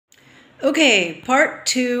Okay, part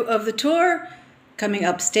 2 of the tour, coming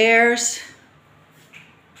upstairs.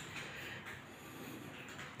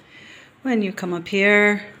 When you come up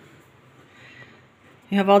here,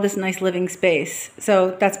 you have all this nice living space.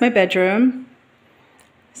 So that's my bedroom.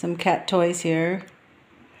 Some cat toys here.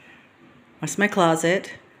 That's my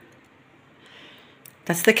closet.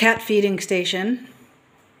 That's the cat feeding station.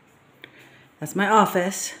 That's my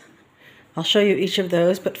office. I'll show you each of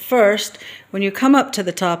those, but first, when you come up to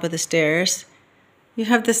the top of the stairs, you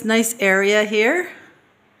have this nice area here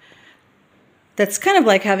that's kind of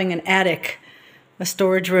like having an attic, a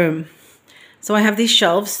storage room. So I have these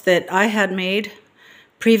shelves that I had made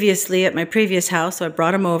previously at my previous house, so I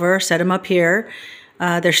brought them over, set them up here.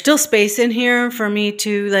 There's still space in here for me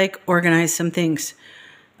to like organize some things,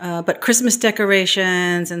 but Christmas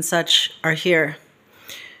decorations and such are here.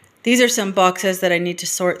 These are some boxes that I need to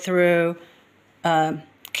sort through.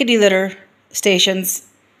 Kitty litter stations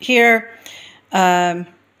here.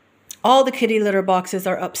 All the kitty litter boxes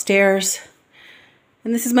are upstairs.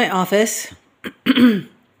 And this is my office. I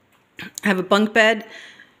have a bunk bed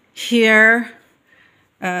here.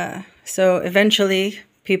 So eventually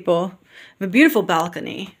people have a beautiful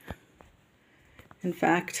balcony. In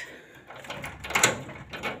fact,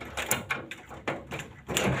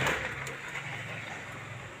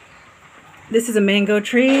 this is a mango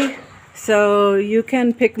tree, so you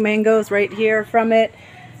can pick mangoes right here from it.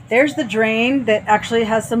 There's the drain that actually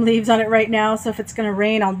has some leaves on it right now, so if it's going to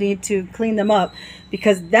rain, I'll need to clean them up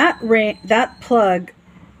because that plug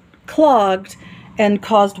clogged and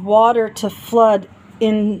caused water to flood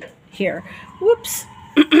in here. Whoops.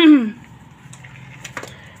 And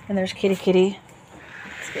there's Kitty.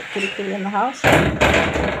 Let's get Kitty in the house.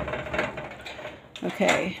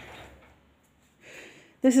 Okay.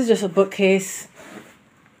 This is just a bookcase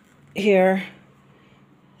here,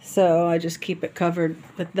 so I just keep it covered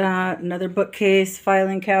with that. Another bookcase,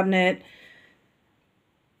 filing cabinet,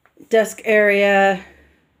 desk area.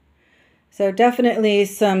 So definitely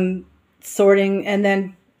some sorting, and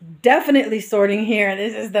then definitely sorting here.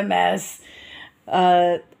 This is the mess.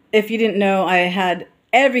 If you didn't know, I had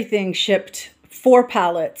everything shipped, 4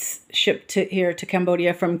 pallets shipped here to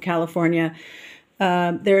Cambodia from California.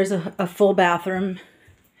 There's a full bathroom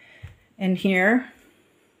in here.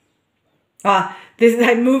 I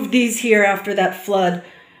moved these here after that flood.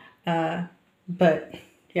 But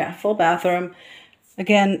yeah, full bathroom.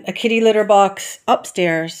 Again, a kitty litter box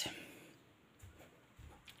upstairs.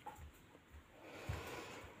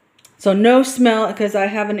 So no smell because I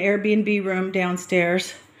have an Airbnb room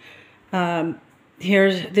downstairs.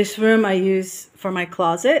 Here's this room I use for my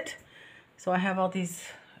closet. So I have all these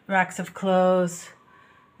racks of clothes.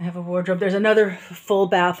 I have a wardrobe. There's another full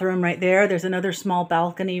bathroom right there. There's another small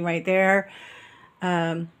balcony right there.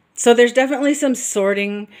 So there's definitely some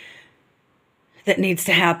sorting that needs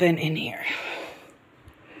to happen in here.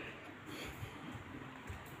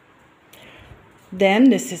 Then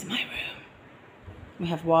this is my room. We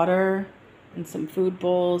have water and some food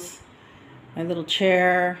bowls, my little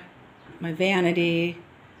chair, my vanity,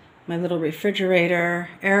 my little refrigerator,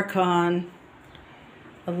 aircon.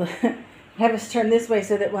 I have us turn this way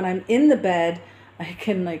so that when I'm in the bed, I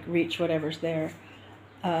can like reach whatever's there.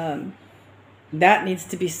 That needs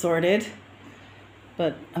to be sorted,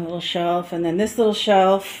 but a little shelf, and then this little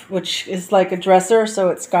shelf, which is like a dresser, so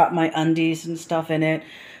it's got my undies and stuff in it.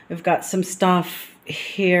 I've got some stuff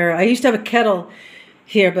here. I used to have a kettle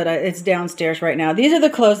here, but it's downstairs right now. These are the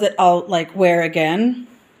clothes that I'll like wear again.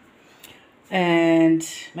 And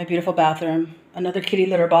my beautiful bathroom, another kitty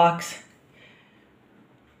litter box,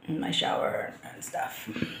 and my shower and stuff.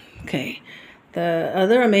 Okay. The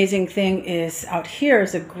other amazing thing is out here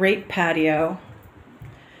is a great patio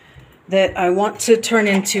that I want to turn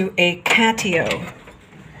into a catio.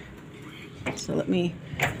 So let me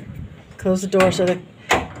close the door so the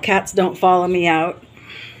cats don't follow me out.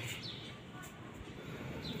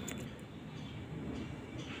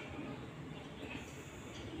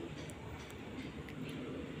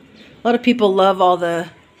 A lot of people love all the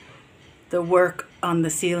work on the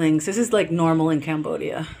ceilings. This is like normal in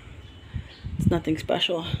Cambodia. It's nothing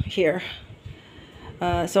special here.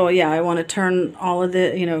 So yeah, I want to turn all of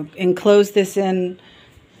the, enclose this in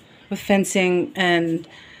with fencing, and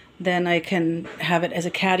then I can have it as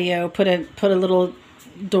a catio, put a little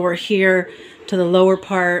door here to the lower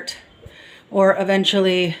part, or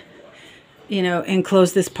eventually,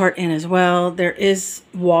 enclose this part in as well. There is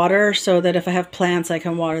water so that if I have plants, I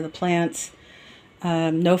can water the plants.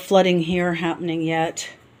 No flooding here happening yet.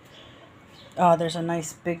 Oh, there's a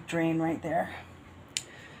nice big drain right there.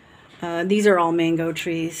 These are all mango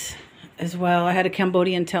trees as well. I had a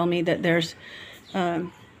Cambodian tell me that there's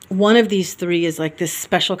one of these three is like this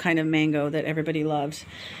special kind of mango that everybody loves.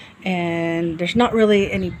 And there's not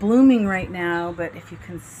really any blooming right now, but if you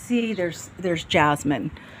can see, there's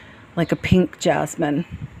jasmine, like a pink jasmine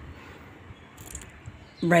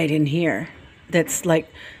right in here. That's like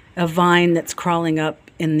a vine that's crawling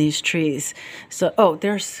up in these trees. So, oh,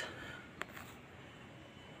 there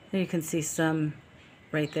you can see some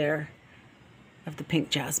right there of the pink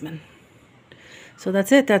jasmine. So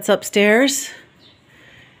that's it. That's upstairs.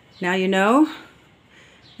 Now you know.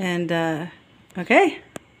 And, okay.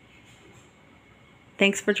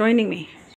 Thanks for joining me.